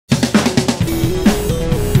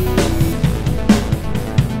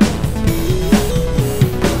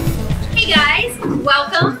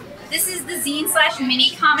this is the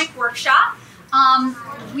zine/mini comic workshop.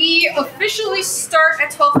 We officially start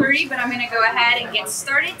at 12:30, but I'm going to go ahead and get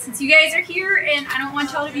started since you guys are here and I don't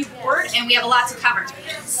want y'all to be bored and we have a lot to cover.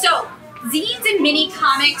 So, zines and mini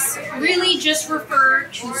comics really just refer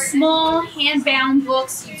to small hand-bound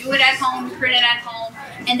books. You do it at home, you print it at home,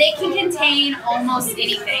 and they can contain almost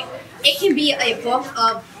anything. It can be a book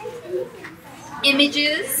of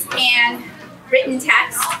images and written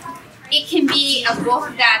text. It can be a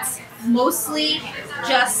book that's mostly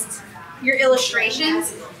just your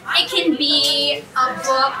illustrations. It can be a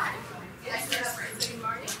book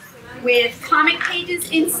with comic pages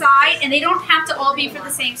inside, and they don't have to all be for the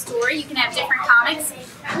same story. You can have different comics,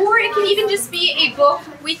 or it can even just be a book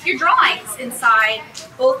with your drawings inside,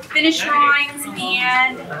 both finished drawings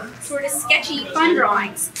and sort of sketchy, fun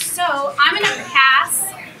drawings. So I'm going to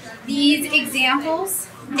pass these examples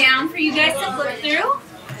down for you guys to flip through,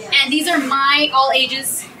 and these are my all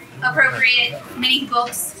ages appropriate mini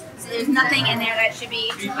books, so there's nothing in there that should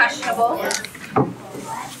be questionable.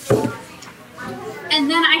 And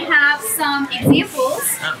then I have some examples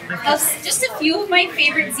of just a few of my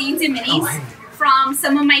favorite zines and minis from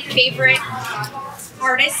some of my favorite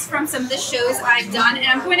artists from some of the shows I've done, and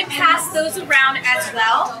I'm going to pass those around as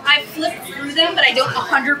well. I've flipped through them, but I don't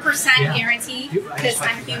 100% guarantee because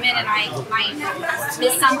I'm human and I might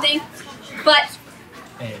miss something. But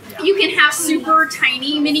you can have super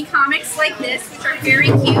tiny mini comics like this, which are very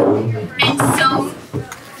cute, and so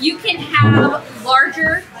you can have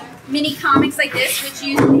larger mini comics like this, which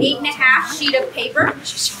use an 8.5 sheet of paper,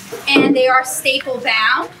 and they are staple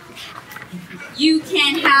bound. You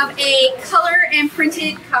can have a color and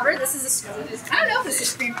printed cover. This is I don't know if this is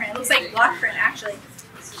screen print. It looks like block print actually.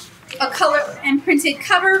 A color and printed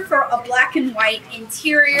cover for a black and white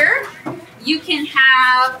interior. You can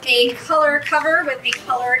have a color cover with a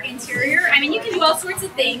color interior. I mean, you can do all sorts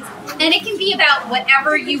of things, and it can be about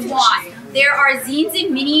whatever you want. There are zines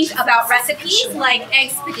and minis about recipes, like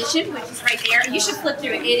Expedition, which is right there. You should flip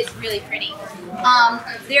through it. It is really pretty.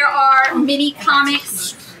 There are mini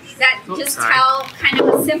comics that just tell kind of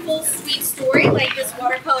a simple, sweet story, like this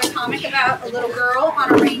watercolor comic about a little girl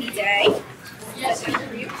on a rainy day.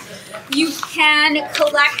 You can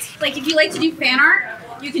collect, like if you like to do fan art,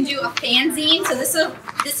 you can do a fanzine. So this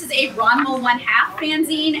is a Ronmo 1/2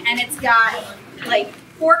 fanzine, and it's got like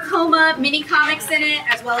 4 coma mini comics in it,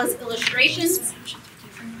 as well as illustrations.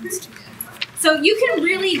 So you can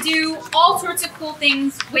really do all sorts of cool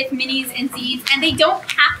things with minis and zines, and they don't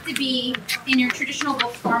have to be in your traditional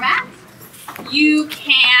book format. You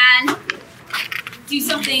can do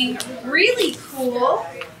something really cool,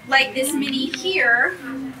 like this mini here,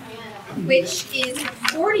 which is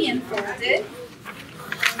accordion folded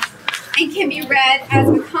and can be read as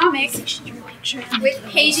a comic with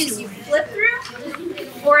pages you flip through,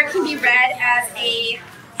 or it can be read as a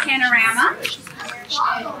panorama,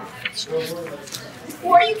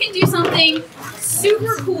 or you can do something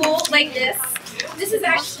super cool like this. This is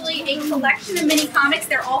actually a collection of mini comics.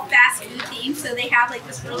 They're all fast food themed, so they have like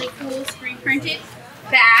this really cool screen printed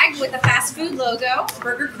bag with a fast food logo,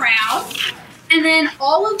 Burger Crown. And then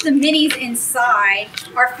all of the minis inside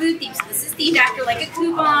are food themed. So this is themed after like a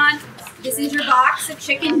coupon. This is your box of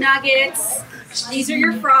chicken nuggets. These are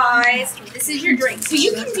your fries. This is your drink. So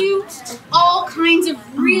you can do all kinds of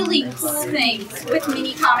really cool things with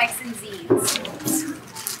mini comics and zines.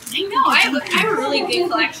 I know, I have a really big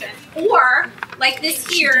collection. Or, like this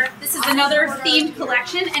here, this is another themed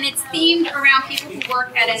collection, and it's themed around people who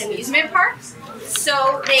work at an amusement park.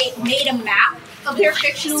 So they made a map of their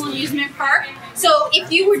fictional amusement park. So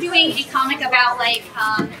if you were doing a comic about like,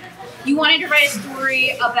 you wanted to write a story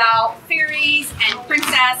about fairies and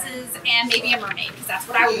princesses and maybe a mermaid, because that's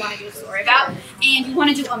what I would want to do a story about, and you want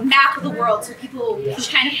to do a map of the world so people can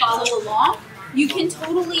kind of follow along, you can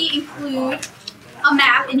totally include a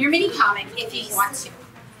map in your mini comic if you want to.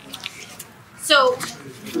 So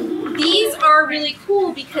these are really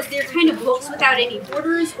cool because they're kind of books without any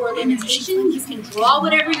borders or limitations. You can draw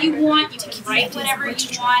whatever you want, you can write whatever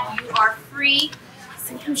you want, you are free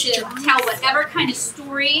to tell whatever kind of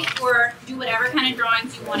story or do whatever kind of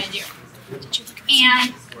drawings you want to do.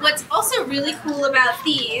 And what's also really cool about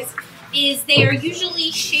these is they are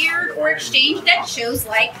usually shared or exchanged at shows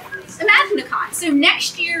like Imaginacon. So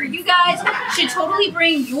next year, you guys should totally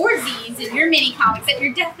bring your zines and your mini comics that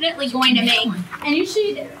you're definitely going to make, and you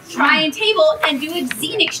should try and table and do a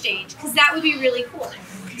zine exchange, because that would be really cool.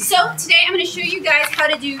 So today I'm going to show you guys how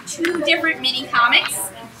to do 2 different mini comics.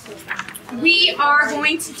 We are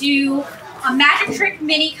going to do a magic trick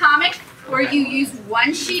mini comic where you use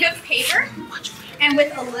 1 sheet of paper and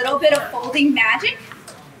with a little bit of folding magic,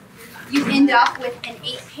 you end up with an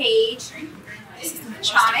 8-page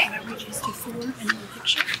comic.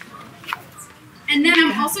 And then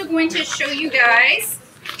I'm also going to show you guys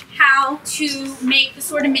how to make the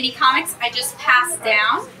sort of mini comics I just passed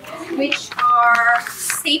down, which are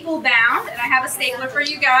staple bound, and I have a stapler for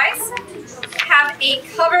you guys, have a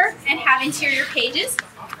cover and have interior pages,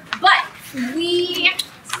 but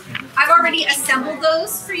I've already assembled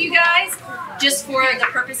those for you guys just for the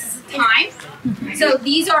purposes of time. So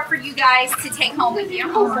these are for you guys to take home with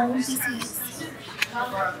you.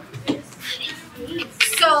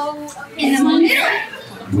 So in the middle.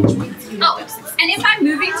 Oh, and if I'm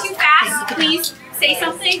moving too fast, please say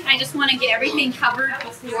something. I just want to get everything covered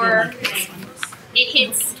before it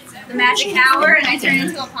hits the magic hour and I turn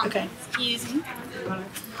into a pumpkin. Okay. Excuse me.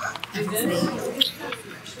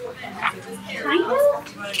 Kind of.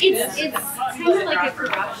 It's kind of like a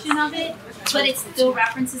corruption of it, but it still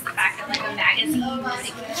references the fact that like a magazine can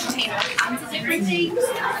contain all kinds of different things.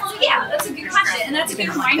 So yeah, that's a good question, and that's a good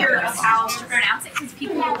reminder of how to pronounce it, because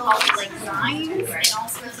people will call it like zines and all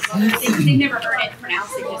sorts of other things. They've never heard it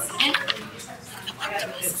pronounced, they've just seen it.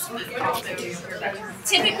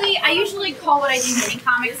 Typically, I usually call what I do mini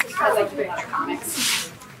comics because I do a lot of comics.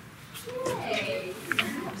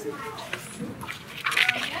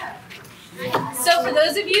 So for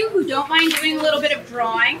those of you who don't mind doing a little bit of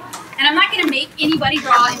drawing, and I'm not going to make anybody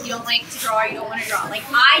draw if you don't like to draw or you don't want to draw. Like,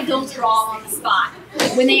 I don't draw on the spot.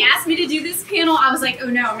 When they asked me to do this panel, I was like, oh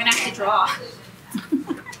no, I'm going to have to draw.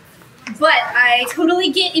 But I totally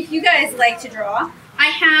get if you guys like to draw. I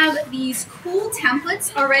have these cool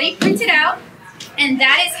templates already printed out, and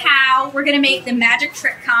that is how we're going to make the magic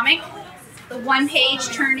trick comic. The 1 page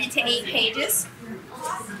turned into 8 pages.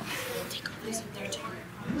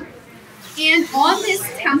 And on this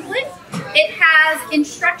template, it has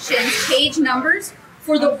instructions, page numbers,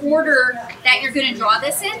 for the order that you're going to draw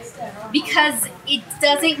this in, because it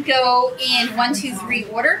doesn't go in 1, 2, 3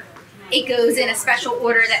 order. It goes in a special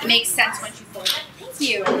order that makes sense once you fold it. Thank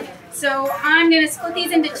you. So I'm going to split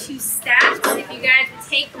these into 2 stacks. If you guys would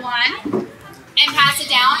take one and pass it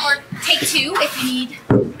down, or take 2 if you need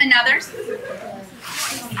another.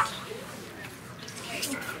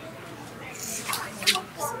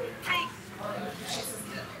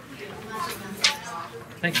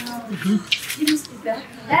 Thank you.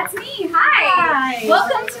 That's me. Hi.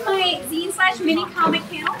 Welcome to my zine/mini comic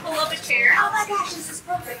panel. Pull up a chair. Oh my gosh, this is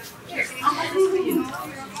perfect. Here.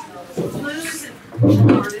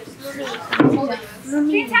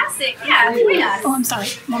 Fantastic. Yeah, join us. Oh, I'm sorry.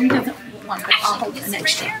 Mommy doesn't want to. I'll hold Just the sit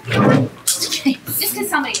next right chair. there. Just because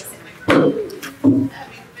somebody is sitting.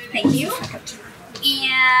 Thank you.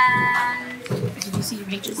 And Did you see your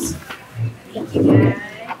pages? thank you guys.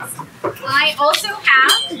 I also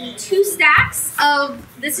have 2 stacks of,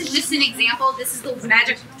 this is just an example, this is the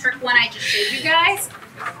magic trick one I just showed you guys.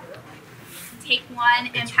 Take one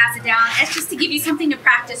and pass it down. That's just to give you something to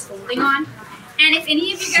practice folding on. And if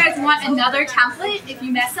any of you guys want another template, if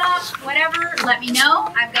you mess up, whatever, let me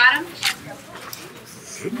know. I've got them.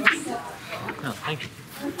 Oh, thank you.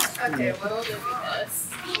 Okay, what will do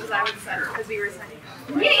because I would set her because we were setting.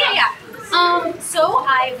 Yeah. So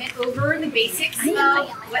I went over the basics of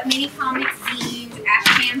what mini comics, zines,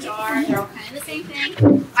 Afghans are. They're all kind of the same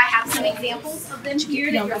thing. I have some examples of them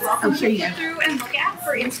here that you're welcome to go through and look at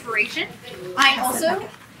for inspiration. I also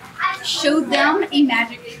showed them a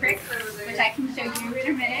magic trick, which I can show you in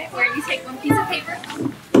a minute, where you take one piece of paper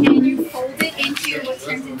and you fold it into what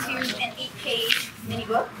turns into an 8-page mini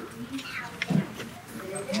book.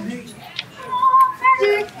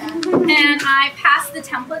 And I passed the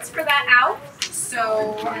templates for that out.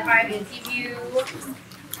 So if I would give you,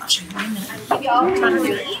 I'll show you in a minute. I'll give you all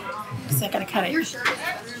 3. So I gotta cut it.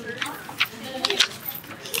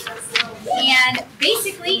 And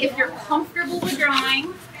basically, if you're comfortable with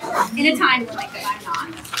drawing in a time like that, I'm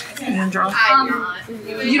not. You wanna draw?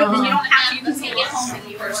 You don't have to. You can take it home with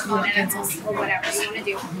you or or whatever you want to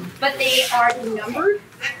do. But they are numbered.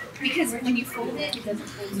 Because when you fold it, it doesn't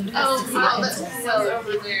fold you. So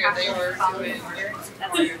over there they were doing.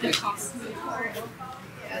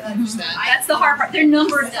 That's the hard part. They're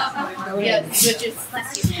numbered though. Yes, which is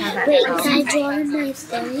Wait, can I draw my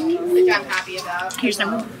thing? Which I'm happy about. Here's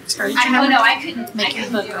number. Sorry. I couldn't. Make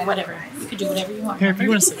it book or whatever. You could do whatever you want. Here, if you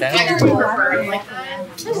want to sit down.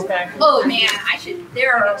 Oh man, I should.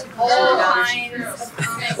 There are all kinds of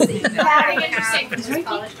comics that you can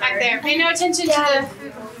have. Back there. Pay no attention to the.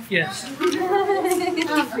 Yes.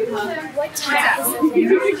 What time is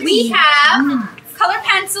it? We have color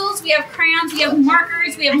pencils, we have crayons, we have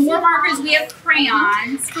markers, we have more markers, we have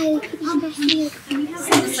crayons. Just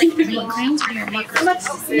like You want crayons or you want markers?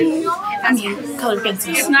 I mean, colored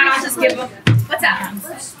pencils. if not, I'll just give them. What's up?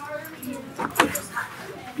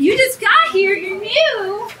 You just got here. You're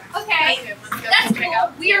new. Okay, that's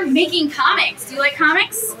cool. We are making comics. Do you like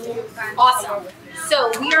comics? Awesome.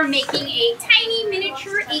 So we are making a tiny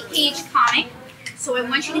miniature 8-page comic. So I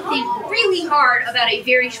want you to think really hard about a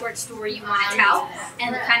very short story you want to tell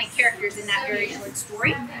and the kind of characters in that very short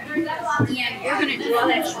story. And we're going to draw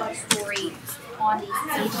that short story on these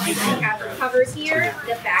pages. We have the cover here,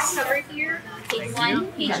 the back cover here, page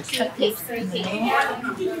 1, page 2, page 3, page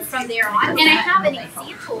 4, from there on. And I have an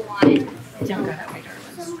example on it.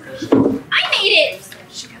 I made it!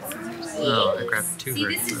 Oh, I grabbed two See,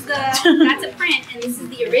 versions. this is that's a print, and this is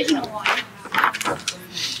the original one.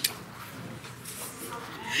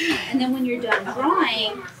 And then when you're done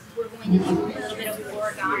drawing, we're going to do a little bit of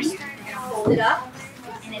origami. You're going to fold it up,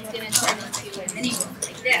 and it's going to turn into a mini book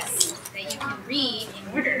like this that you can read in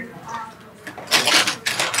order.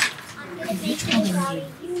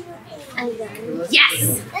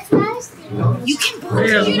 Yes! You can both do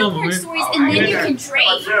unicorn stories, and then you can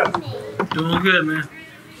trade. Doing good, man.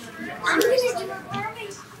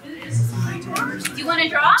 Do you want to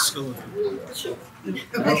draw?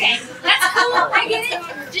 Okay, that's cool. I get it.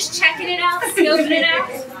 Just checking it out, scoping it out.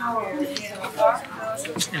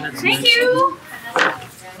 Thank you.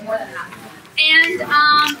 And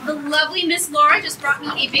the lovely Miss Laura just brought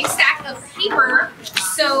me a big stack of paper.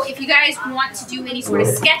 So if you guys want to do any sort of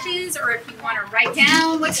sketches, or if you want to write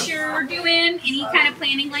down what you're doing, any kind of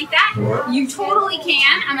planning like that, you totally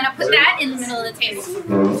can. I'm gonna put that in the middle of the table.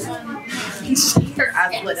 Her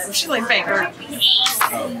eyes lit up. She's like Baker. She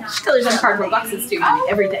colors on cardboard boxes too, honey.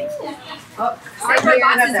 Everything. Cardboard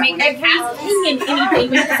boxes make good cats. Anything and anything.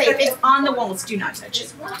 We have to say, if it's on the walls, do not touch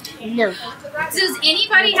it. No. Does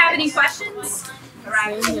anybody have any questions?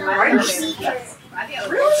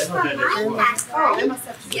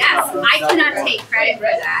 Yes, I cannot take credit for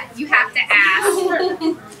that. You have to ask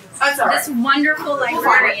this wonderful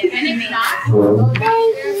librarian, and it may not.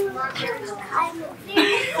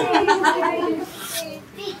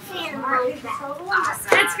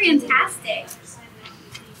 That's fantastic.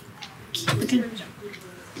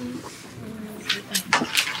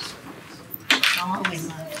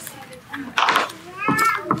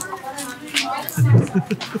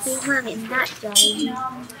 Mommy, not drawing.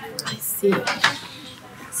 I see.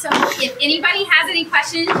 So if anybody has any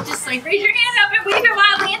questions, just like raise your hand up and wave it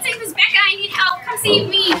wildly and say, Miss Becca, I need help, come save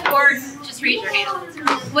me, or just raise your hand.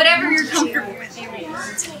 Whatever you're comfortable with.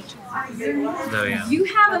 Oh, yeah. You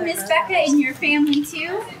have a Miss Becca in your family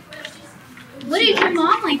too? What did your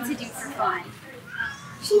mom like to do for fun?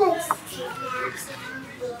 She likes to take naps.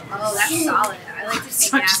 Oh, that's solid. I like to take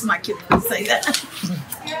It's not naps. just my kids who say that.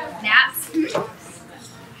 Naps?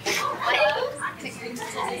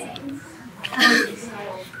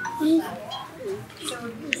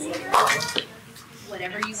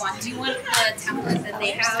 Whatever you want. Do you want the template that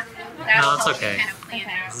they have? That's No, it's all okay. Kind of planned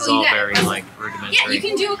out. This Oh, is you all got it. very, like, rudimentary. Yeah, you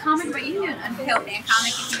can do a comic, but you can do an Unveiled fan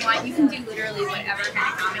comic if you want. You can do literally whatever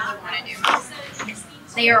kind of comic you want to do.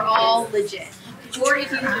 They are all legit. Or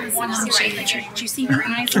if you want to write like Do you see her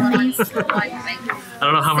eyes on these? I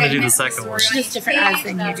don't know how I'm going to do the second one. She has different eyes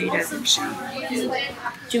than you do, doesn't she? Do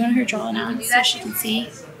you want her drawing out so she can see?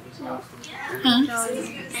 Huh?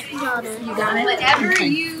 You got it? Whatever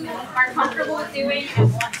you are comfortable with doing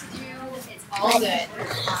and want to do, it's all good.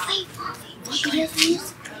 She does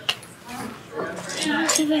music. She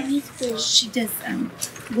must have a music. She does,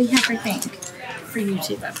 we have her thing for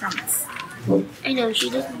YouTube, I promise. I know, she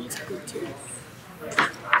does music too.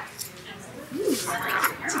 Is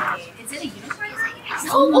it a unicorn?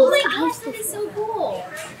 Oh my gosh, that is so cool.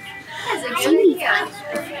 That's a good idea.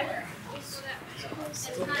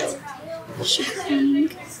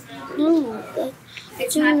 No,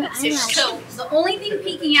 It's not that serious. So the only thing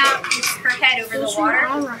peeking out is her head over the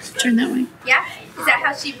water. Turn that way. Yeah? Is that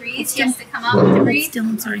how she breathes? She has to come up to breathe? Still,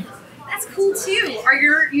 I'm sorry. That's cool too. Are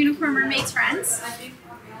your unicorn mermaids friends?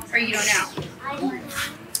 Or you don't know?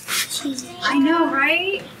 I know,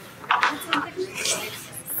 right?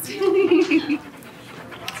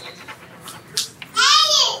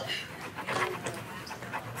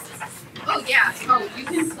 Oh yeah. Oh, you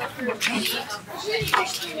can flip through any of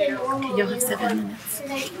You'll have 7 minutes. So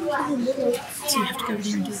you have to go over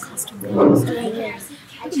there and do the costume.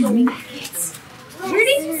 Mommy. Where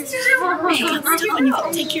did you see your mermaid? Let's do it when you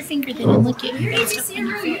take your finger then and look at Where your did you stuff see on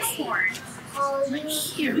your your face. unicorn? Right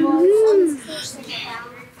here. Mm-hmm.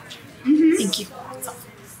 Thank you.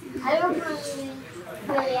 I don't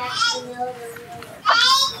really actually know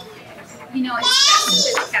You know, it's best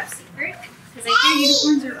if it's kept secret because I hear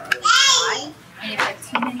unicorns are really dry, and if like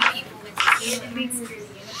too many people would see it, it makes your unicorn.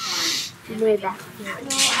 Way back.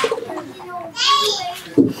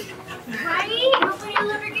 Right? Nobody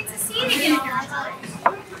will ever get to see it again.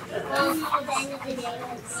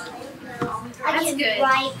 That's good.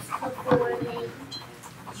 Right before they.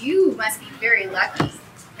 You must be very lucky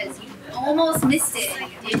because you almost missed it. And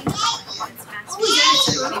you didn't.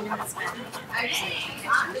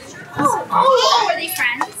 Oh, are they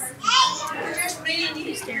friends?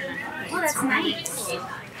 Oh, that's nice.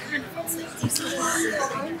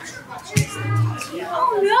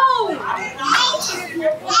 Oh no!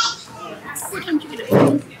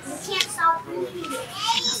 Can't stop reading.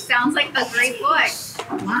 Sounds like a great book.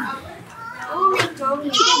 Oh my God.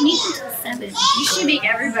 You didn't need until 7. You should make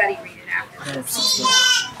everybody read it after this.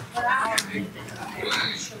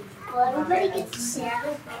 Well, everybody gets to share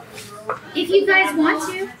it. If you guys want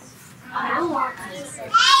to. I don't want to.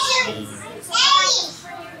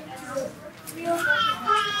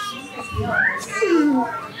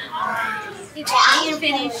 If you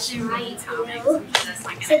finish your reading comics, that's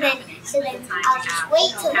not So gonna then I'll just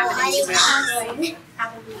wait till the audio comes. probably, I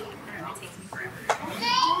don't know, it takes me forever.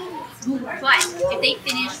 But if they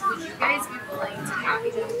finish, would you guys be willing to copy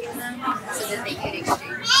them and give them so that they could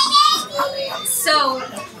exchange? So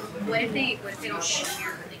what if they don't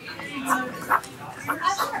share?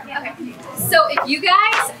 Okay. So if you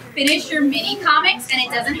guys finish your mini comics, and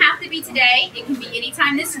it doesn't have to be today, it can be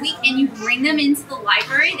anytime this week, and you bring them into the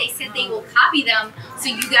library, they said they will copy them so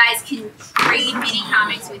you guys can trade mini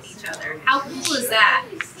comics with each other. How cool is that?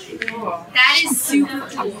 That is super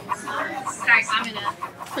cool. In fact, I'm going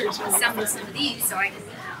to assemble some of these so I can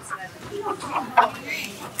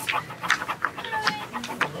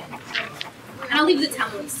and I'll leave the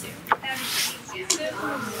templates too.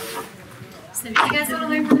 So do you guys want to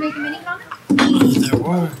learn how to make a mini comic? There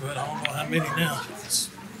were, but I don't know how many now.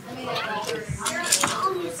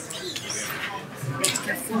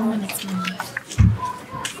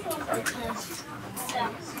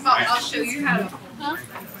 I'll show you how to.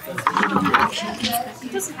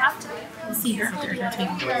 It doesn't have to. We'll see her up there.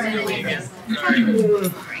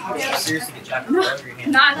 Seriously, get chocolate all over your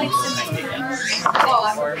hand. Not like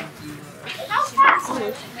how fast?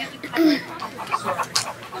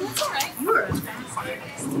 You were fast.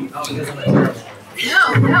 Oh, because I'm terrible.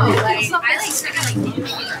 No, like I like sort of like didn't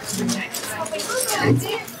make it.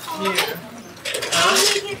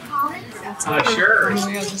 Sure.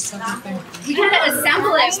 You gotta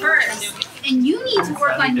assemble it first, and you need to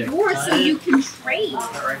work on yours so you can trade.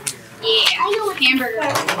 Yeah,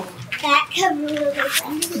 hamburger. That cover will be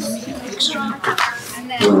fun. And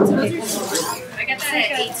then I got that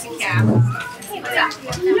at A2 cap. Hey, what's up?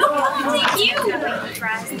 No problem, thank you. Good luck.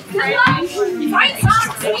 Right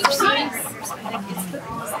socks, make socks.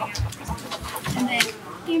 And then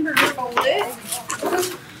hamburger folded.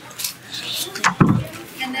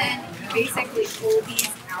 And then basically fold these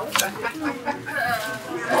out.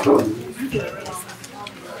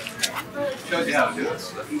 Shows you how to do this.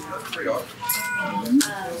 That's pretty awesome.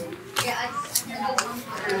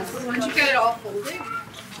 Once you get it all folded,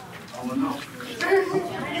 Oh, no.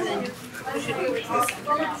 and then you should be able to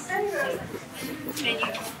and you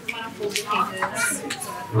want to fold the pages.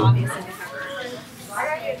 So obviously the cover.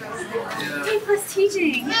 Hey, plus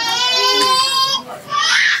teaching.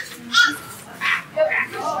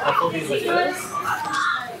 I'll fold these like this.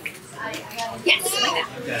 Yes, like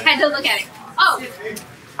that. Had to look at it. Oh.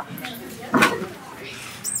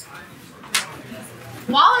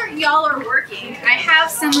 While y'all are working, I have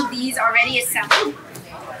some of these already assembled.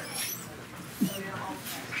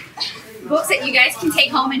 Books that you guys can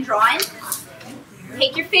take home and draw in.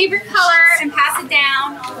 Take your favorite color and pass it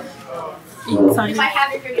down. You can sign If it. I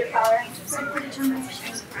have your favorite color.